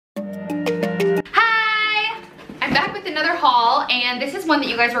another haul, and this is one that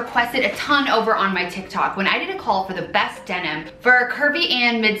you guys requested a ton over on my TikTok. When I did a call for the best denim for curvy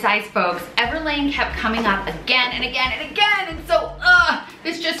and mid-size folks, Everlane kept coming up again and again and again, and so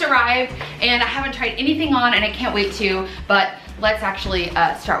this just arrived and I haven't tried anything on and I can't wait to, but let's actually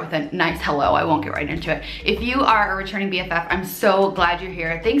start with a nice hello. I won't get right into it. If you are a returning BFF, I'm so glad you're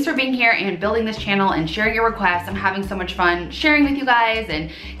here. Thanks for being here and building this channel and sharing your requests. I'm having so much fun sharing with you guys and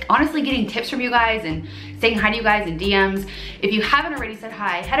honestly getting tips from you guys and saying hi to you guys in DMs. If you haven't already said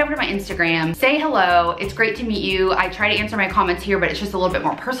hi, head over to my Instagram, say hello. It's great to meet you. I try to answer my comments here, but it's just a little bit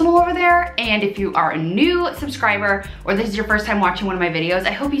more personal over there. And if you are a new subscriber or this is your first time watching one of my videos,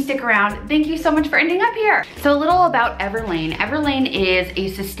 I hope you stick around. Thank you so much for ending up here. So a little about Everlane. Everlane is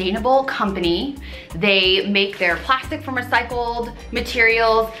a sustainable company. They make their plastic from recycled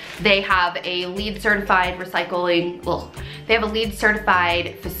materials. They have a LEED certified recycling, well, they have a LEED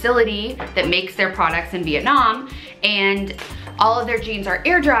certified facility that makes their products in Vietnam, and all of their jeans are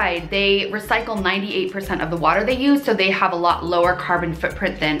air dried. They recycle 98% of the water they use, so they have a lot lower carbon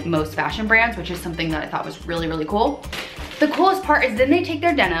footprint than most fashion brands, which is something that I thought was really, really cool. The coolest part is then they take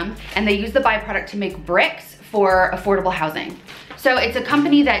their denim and they use the byproduct to make bricks for affordable housing. So it's a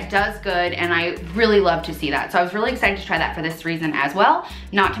company that does good, and I really love to see that. So I was really excited to try that for this reason as well.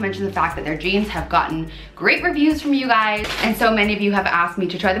 Not to mention the fact that their jeans have gotten great reviews from you guys, and so many of you have asked me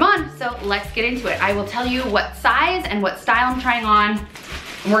to try them on. So let's get into it. I will tell you what size and what style I'm trying on.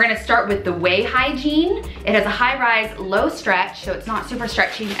 And we're gonna start with the Way High jean. It has a high rise, low stretch, so it's not super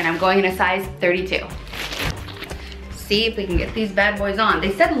stretchy, and I'm going in a size 32. See if we can get these bad boys on.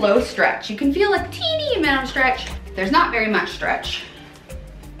 They said low stretch. You can feel a teeny amount of stretch. There's not very much stretch.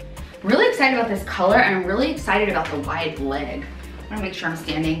 I'm really excited about this color, and I'm really excited about the wide leg. I wanna make sure I'm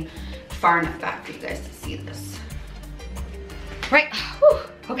standing far enough back for you guys to see this. Right, whew,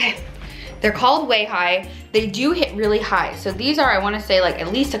 okay. They're called Way High. They do hit really high. So these are, I wanna say, like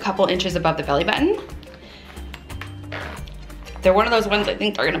at least a couple inches above the belly button. They're one of those ones I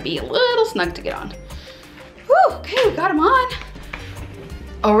think they're gonna be a little snug to get on. Whew, okay, we got them on.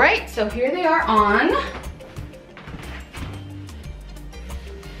 All right, so here they are on.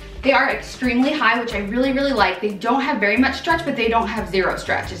 They are extremely high, which I really, really like. They don't have very much stretch, but they don't have zero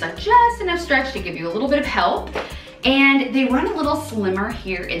stretch. It's like just enough stretch to give you a little bit of help. And they run a little slimmer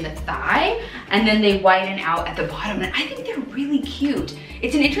here in the thigh, and then they widen out at the bottom. And I think they're really cute.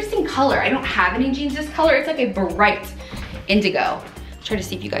 It's an interesting color. I don't have any jeans this color. It's like a bright indigo. I'll try to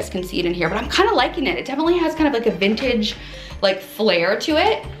see if you guys can see it in here, but I'm kind of liking it. It definitely has kind of like a vintage like flair to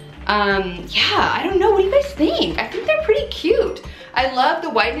it. Yeah, I don't know. What do you guys think? I think they're pretty cute. I love the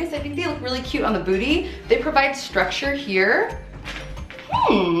wideness. I think they look really cute on the booty. They provide structure here.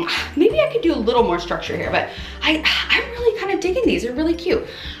 Maybe I could do a little more structure here, but I'm really kind of digging these. They're really cute.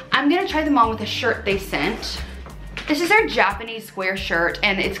 I'm gonna try them on with a shirt they sent. This is their Japanese square shirt,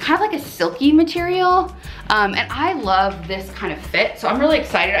 and it's kind of like a silky material. And I love this kind of fit, so I'm really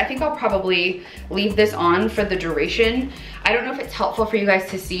excited. I think I'll probably leave this on for the duration. I don't know if it's helpful for you guys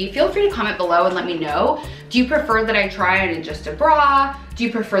to see. Feel free to comment below and let me know. Do you prefer that I try it in just a bra? Do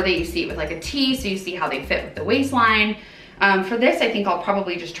you prefer that you see it with like a tee so you see how they fit with the waistline? For this, I think I'll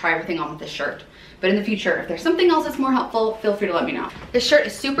probably just try everything on with this shirt. But in the future, if there's something else that's more helpful, feel free to let me know. This shirt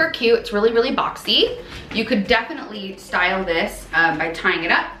is super cute. It's really, really boxy. You could definitely style this by tying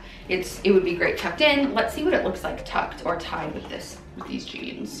it up. It would be great tucked in. Let's see what it looks like tucked or tied with these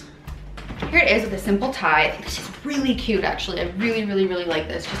jeans. Here it is with a simple tie. I think this is really cute, actually. I really, really, really like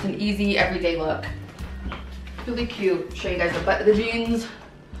this. Just an easy, everyday look. Really cute. Show you guys the butt of the jeans,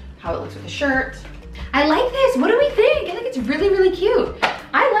 how it looks with the shirt. I like this. What do we think? I think it's really, really cute.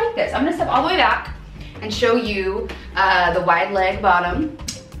 I like this. I'm gonna step all the way back and show you the wide leg bottom.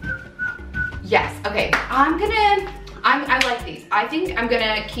 Yes, okay. I like these. I think I'm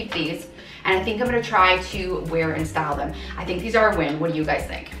gonna keep these, and I think I'm gonna try to wear and style them. I think these are a win. What do you guys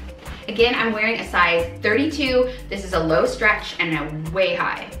think? Again, I'm wearing a size 32. This is a low stretch and a way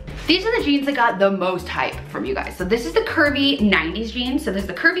high. These are the jeans that got the most hype from you guys. So this is the curvy 90s jean. So this is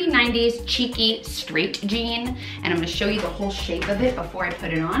the curvy 90s cheeky straight jean, and I'm gonna show you the whole shape of it before I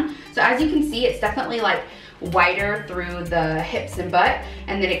put it on. So as you can see, it's definitely like wider through the hips and butt,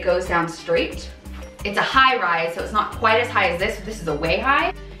 and then it goes down straight. It's a high rise, so it's not quite as high as this. This is a way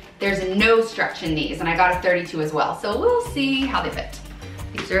high. There's no stretch in these, and I got a 32 as well. So we'll see how they fit.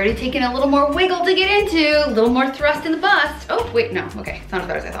 These are already taking a little more wiggle to get into, a little more thrust in the bust. Oh, wait, no, okay. It's not as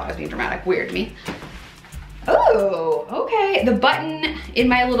bad as I thought. I was being dramatic. Weird to me. Oh, okay. The button in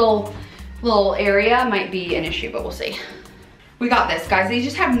my little area might be an issue, but we'll see. We got this, guys. They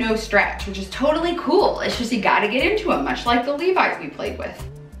just have no stretch, which is totally cool. It's just you gotta get into them, much like the Levi's we played with.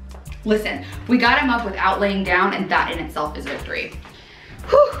 Listen, we got them up without laying down, and that in itself is victory.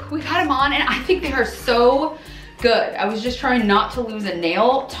 Whew, we got them on, and I think they are so good. I was just trying not to lose a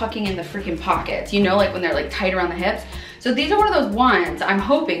nail tucking in the freaking pockets, you know, like when they're like tight around the hips. So these are one of those ones I'm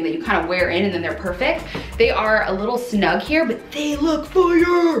hoping that you kind of wear in and then they're perfect. They are a little snug here, but they look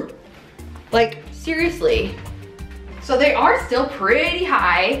fire. Like, seriously. So they are still pretty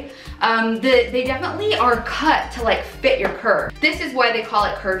high. They definitely are cut to like fit your curve. This is why they call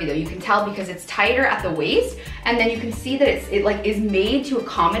it curvy though. You can tell because it's tighter at the waist, and then you can see that it like is made to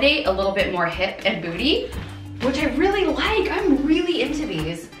accommodate a little bit more hip and booty, which I really like. I'm really into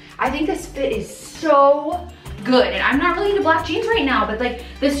these. I think this fit is so good, and I'm not really into black jeans right now, but like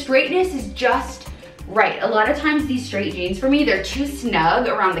the straightness is just right. A lot of times these straight jeans for me, they're too snug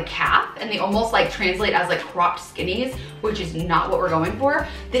around the calf and they almost like translate as like cropped skinnies, which is not what we're going for.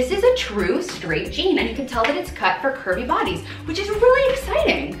 This is a true straight jean, and you can tell that it's cut for curvy bodies, which is really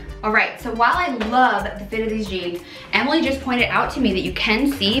exciting. All right, so while I love the fit of these jeans, Emily just pointed out to me that you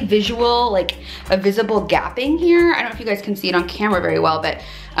can see visual, like a visible gapping here. I don't know if you guys can see it on camera very well, but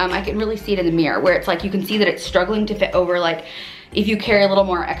I can really see it in the mirror where it's like, you can see that it's struggling to fit over, like if you carry a little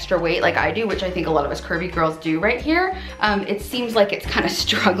more extra weight like I do, which I think a lot of us curvy girls do right here, it seems like it's kind of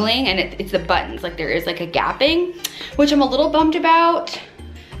struggling, and it's the buttons, like there is like a gapping, which I'm a little bummed about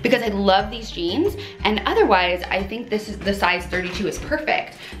because I love these jeans, and otherwise I think this is the size 32 is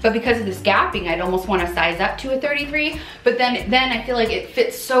perfect, but because of this gapping I'd almost want to size up to a 33, but then I feel like it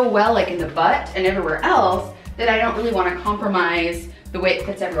fits so well like in the butt and everywhere else that I don't really want to compromise the way it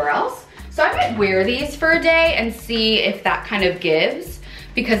fits everywhere else. So I might wear these for a day and see if that kind of gives,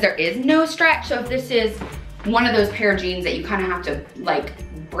 because there is no stretch. So if this is one of those pair of jeans that you kind of have to like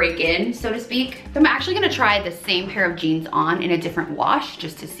break in, so to speak. I'm actually gonna try the same pair of jeans on in a different wash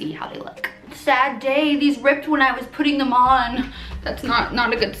just to see how they look. Sad day, these ripped when I was putting them on. That's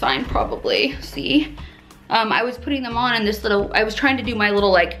not a good sign probably, see? I was putting them on and I was trying to do my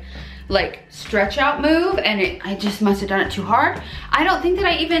little like stretch out move, and I just must have done it too hard. I don't think that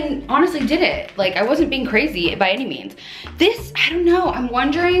I even honestly did it. Like, I wasn't being crazy by any means. This, I don't know, I'm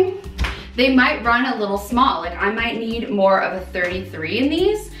wondering, they might run a little small. Like, I might need more of a 33 in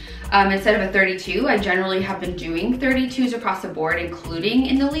these instead of a 32. I generally have been doing 32s across the board, including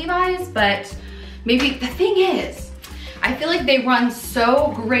in the Levi's, but maybe the thing is, I feel like they run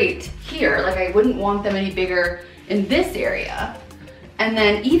so great here. Like, I wouldn't want them any bigger in this area. And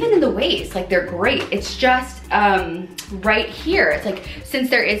then even in the waist, like they're great. It's just right here. It's like, since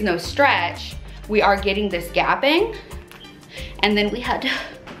there is no stretch, we are getting this gapping. And then we had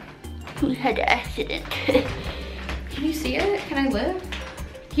an accident. Can you see it? Can I live?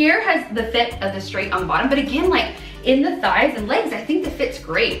 Here has the fit of the straight on the bottom, but again, like in the thighs and legs, I think the fit's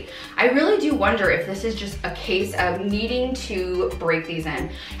great. I really do wonder if this is just a case of needing to break these in.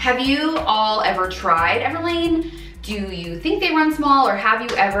 Have you all ever tried Everlane? Do you think they run small, or have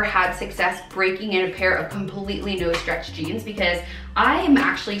you ever had success breaking in a pair of completely no stretch jeans? Because I am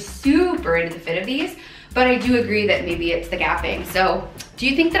actually super into the fit of these, but I do agree that maybe it's the gapping. So do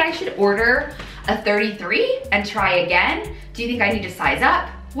you think that I should order a 33 and try again? Do you think I need to size up?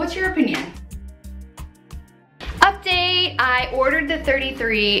 What's your opinion? Update, I ordered the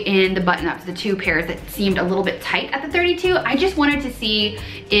 33 in the button-ups, the two pairs that seemed a little bit tight at the 32. I just wanted to see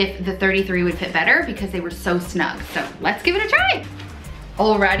if the 33 would fit better because they were so snug. So let's give it a try.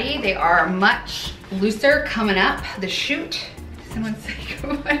 Already, they are much looser coming up the chute. Someone say,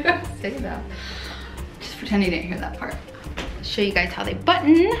 why did I say that? Just pretend you didn't hear that part. I'll show you guys how they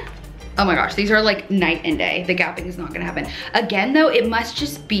button. Oh my gosh, these are like night and day. The gapping is not gonna happen. Again though, it must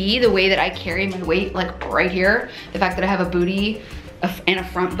just be the way that I carry my weight, like right here. The fact that I have a booty and a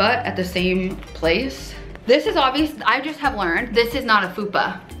front butt at the same place. This is obvious, I just have learned, this is not a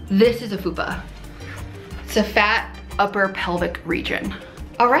fupa. This is a fupa. It's a fat upper pelvic region.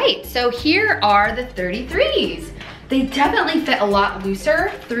 All right, so here are the 33s. They definitely fit a lot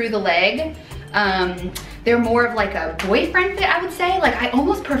looser through the leg. They're more of like a boyfriend fit, I would say. Like, I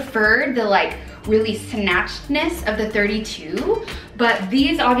almost preferred the like really snatchedness of the 32, but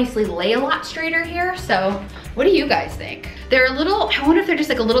these obviously lay a lot straighter here. So what do you guys think? They're a little, I wonder if they're just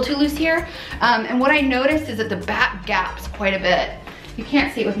like a little too loose here. And what I noticed is that the back gaps quite a bit. You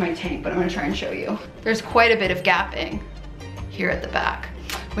can't see it with my tank, but I'm gonna try and show you. There's quite a bit of gapping here at the back,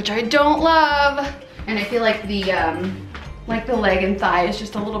 which I don't love. And I feel like the leg and thigh is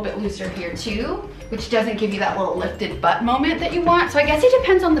just a little bit looser here too, which doesn't give you that little lifted butt moment that you want. So I guess it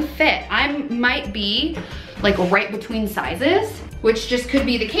depends on the fit. I might be like right between sizes, which just could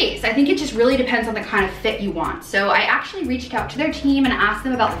be the case. I think it just really depends on the kind of fit you want. So I actually reached out to their team and asked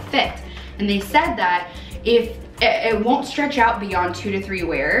them about the fit. And they said that if it won't stretch out beyond 2 to 3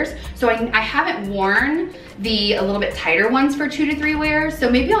 wears. So I haven't worn the a little bit tighter ones for 2 to 3 wears. So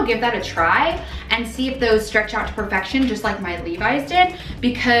maybe I'll give that a try and see if those stretch out to perfection, just like my Levi's did,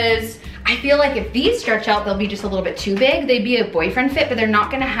 because I feel like if these stretch out, they'll be just a little bit too big. They'd be a boyfriend fit, but they're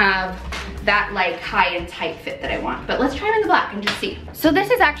not gonna have that like high and tight fit that I want. But let's try them in the black and just see. So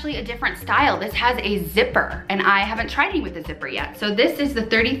this is actually a different style. This has a zipper, and I haven't tried any with the zipper yet. So this is the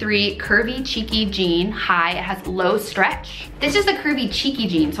 33 curvy cheeky jean high. It has low stretch. This is the curvy cheeky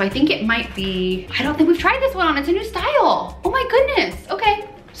jean, so I think it might be, I don't think we've tried this one on. It's a new style. Oh my goodness, okay.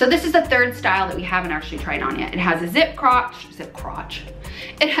 So this is the third style that we haven't actually tried on yet. It has a zip crotch.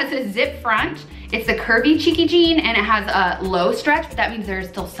 It has a zip front. It's a curvy cheeky jean, and it has a low stretch, but that means there's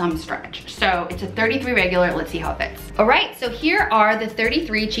still some stretch. So it's a 33 regular. Let's see how it fits. All right, so here are the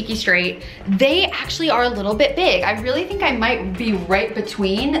 33 cheeky straight. They actually are a little bit big. I really think I might be right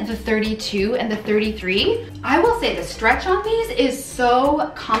between the 32 and the 33. I will say the stretch on these is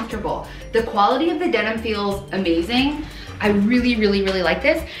so comfortable. The quality of the denim feels amazing. I really, really, really like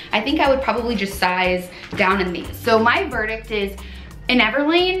this. I think I would probably just size down in these. So my verdict is, in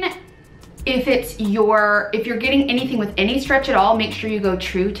Everlane, if you're getting anything with any stretch at all, make sure you go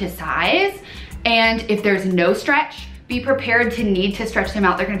true to size. And if there's no stretch, be prepared to need to stretch them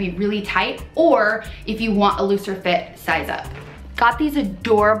out. They're gonna be really tight. Or if you want a looser fit, size up. Got these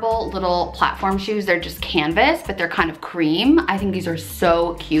adorable little platform shoes. They're just canvas, but they're kind of cream. I think these are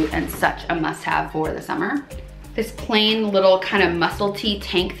so cute and such a must-have for the summer. This plain little kind of muscle tee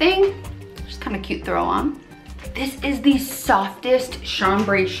tank thing, just kind of cute throw on. This is the softest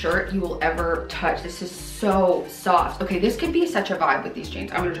chambray shirt you will ever touch. This is so soft. Okay, this could be such a vibe with these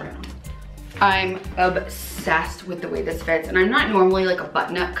jeans. I'm gonna try it on. I'm obsessed with the way this fits, and I'm not normally like a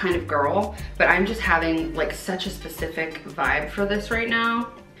button-up kind of girl, but I'm just having like such a specific vibe for this right now.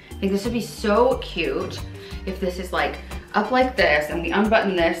 I think this would be so cute if this is like up like this, and we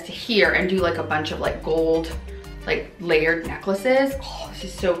unbutton this to here and do like a bunch of like gold, like layered necklaces. Oh, this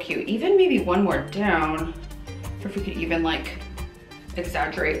is so cute. Even maybe one more down. Or if we could even like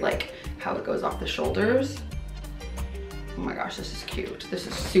exaggerate like how it goes off the shoulders. Oh my gosh, this is cute. This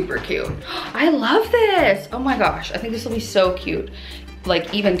is super cute. I love this. Oh my gosh, I think this will be so cute.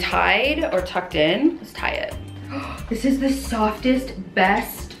 Like even tied or tucked in. Let's tie it. This is the softest,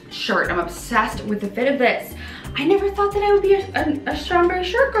 best shirt. I'm obsessed with the fit of this. I never thought that I would be a chambray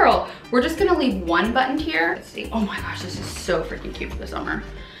shirt girl. We're just gonna leave one buttoned here. Let's see. Oh my gosh, this is so freaking cute for the summer.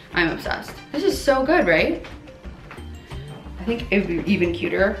 I'm obsessed. This is so good, right? I think it would be even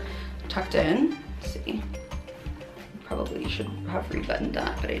cuter tucked in. Let's see. Probably should have rebuttoned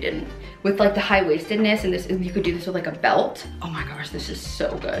that, but I didn't. With like the high-waistedness, and this, you could do this with like a belt. Oh my gosh, this is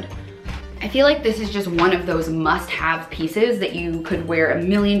so good. I feel like this is just one of those must-have pieces that you could wear a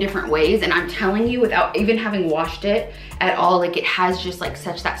million different ways, and I'm telling you, without even having washed it at all, like it has just like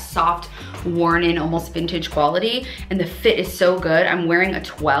such that soft, worn-in, almost vintage quality, and the fit is so good. I'm wearing a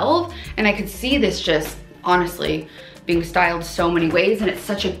 12, and I could see this just, honestly, being styled so many ways, and it's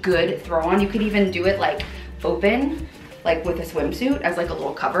such a good throw-on. You could even do it like open, like with a swimsuit as like a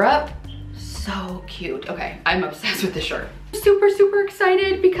little cover-up. So cute. Okay, I'm obsessed with this shirt. Super, super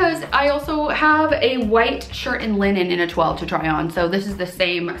excited because I also have a white shirt in linen in a 12 to try on. So this is the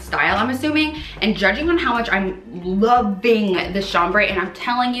same style, I'm assuming. And judging on how much I'm loving this chambray, and I'm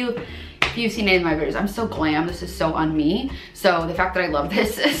telling you, if you've seen any of my videos, I'm so glam. This is so on me. So the fact that I love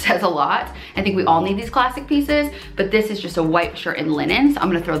this says a lot. I think we all need these classic pieces, but this is just a white shirt in linen. So I'm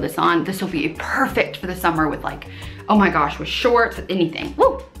gonna throw this on. This will be perfect for the summer with like, oh my gosh, with shorts, with anything.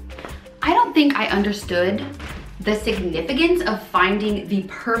 Woo! I don't think I understood the significance of finding the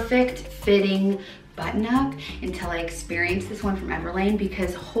perfect fitting button up until I experienced this one from Everlane,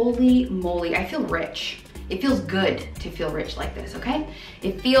 because holy moly, I feel rich. It feels good to feel rich like this, okay?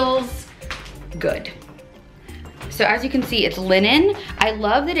 It feels good. So as you can see, it's linen. I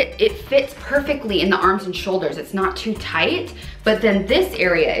love that it fits perfectly in the arms and shoulders. It's not too tight, but then this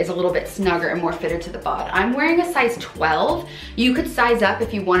area is a little bit snugger and more fitted to the bod. I'm wearing a size 12. You could size up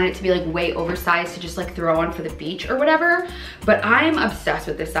if you wanted it to be like way oversized to just like throw on for the beach or whatever, but I'm obsessed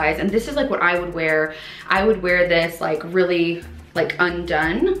with this size, and this is like what I would wear. I would wear this like really like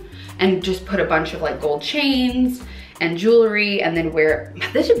undone and just put a bunch of like gold chains and jewelry, and then wear,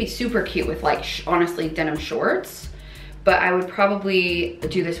 this would be super cute with like, honestly, denim shorts. But I would probably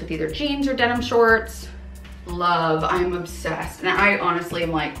do this with either jeans or denim shorts. Love, I'm obsessed. And I honestly am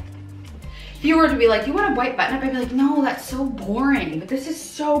like, if you were to be like, you want a white button up? I'd be like, no, that's so boring. But this is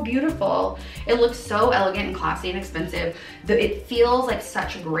so beautiful. It looks so elegant and classy and expensive. It feels like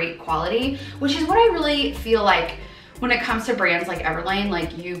such great quality, which is what I really feel like when it comes to brands like Everlane,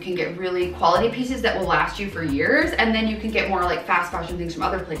 like you can get really quality pieces that will last you for years, and then you can get more like fast fashion things from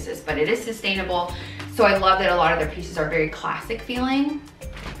other places, but it is sustainable. So I love that a lot of their pieces are very classic feeling.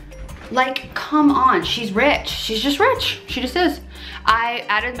 Like, come on, she's rich. She's just rich. She just is. I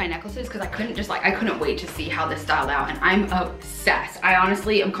added my necklaces because I couldn't wait to see how this styled out, and I'm obsessed. I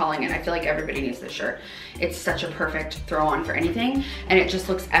honestly am calling it. I feel like everybody needs this shirt. It's such a perfect throw on for anything, and it just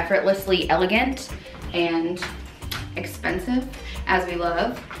looks effortlessly elegant and expensive, as we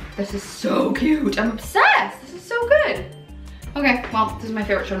love. This is so cute. I'm obsessed. This is so good. Okay, well, this is my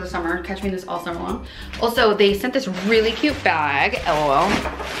favorite shirt of the summer. Catch me in this all summer long. Also, they sent this really cute bag, LOL.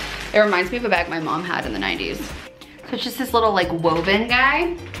 It reminds me of a bag my mom had in the 90s. So it's just this little like woven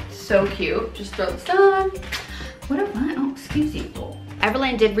guy. So cute. Just throw this on. What a fun, oh, excuse you.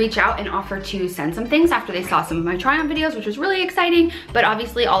 Everlane did reach out and offer to send some things after they saw some of my try-on videos, which was really exciting, but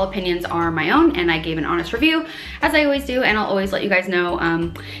obviously all opinions are my own, and I gave an honest review, as I always do, and I'll always let you guys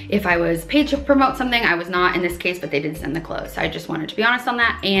know if I was paid to promote something. I was not in this case, but they did send the clothes. So I just wanted to be honest on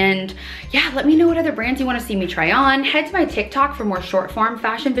that, and yeah, let me know what other brands you want to see me try on. Head to my TikTok for more short form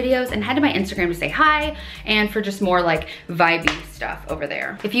fashion videos, and head to my Instagram to say hi, and for just more like vibey stuff over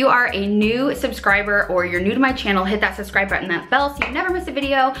there. If you are a new subscriber or you're new to my channel, hit that subscribe button, that bell, so you never miss a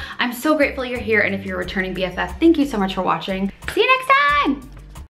video. I'm so grateful you're here, and if you're a returning BFF, thank you so much for watching. See you next time!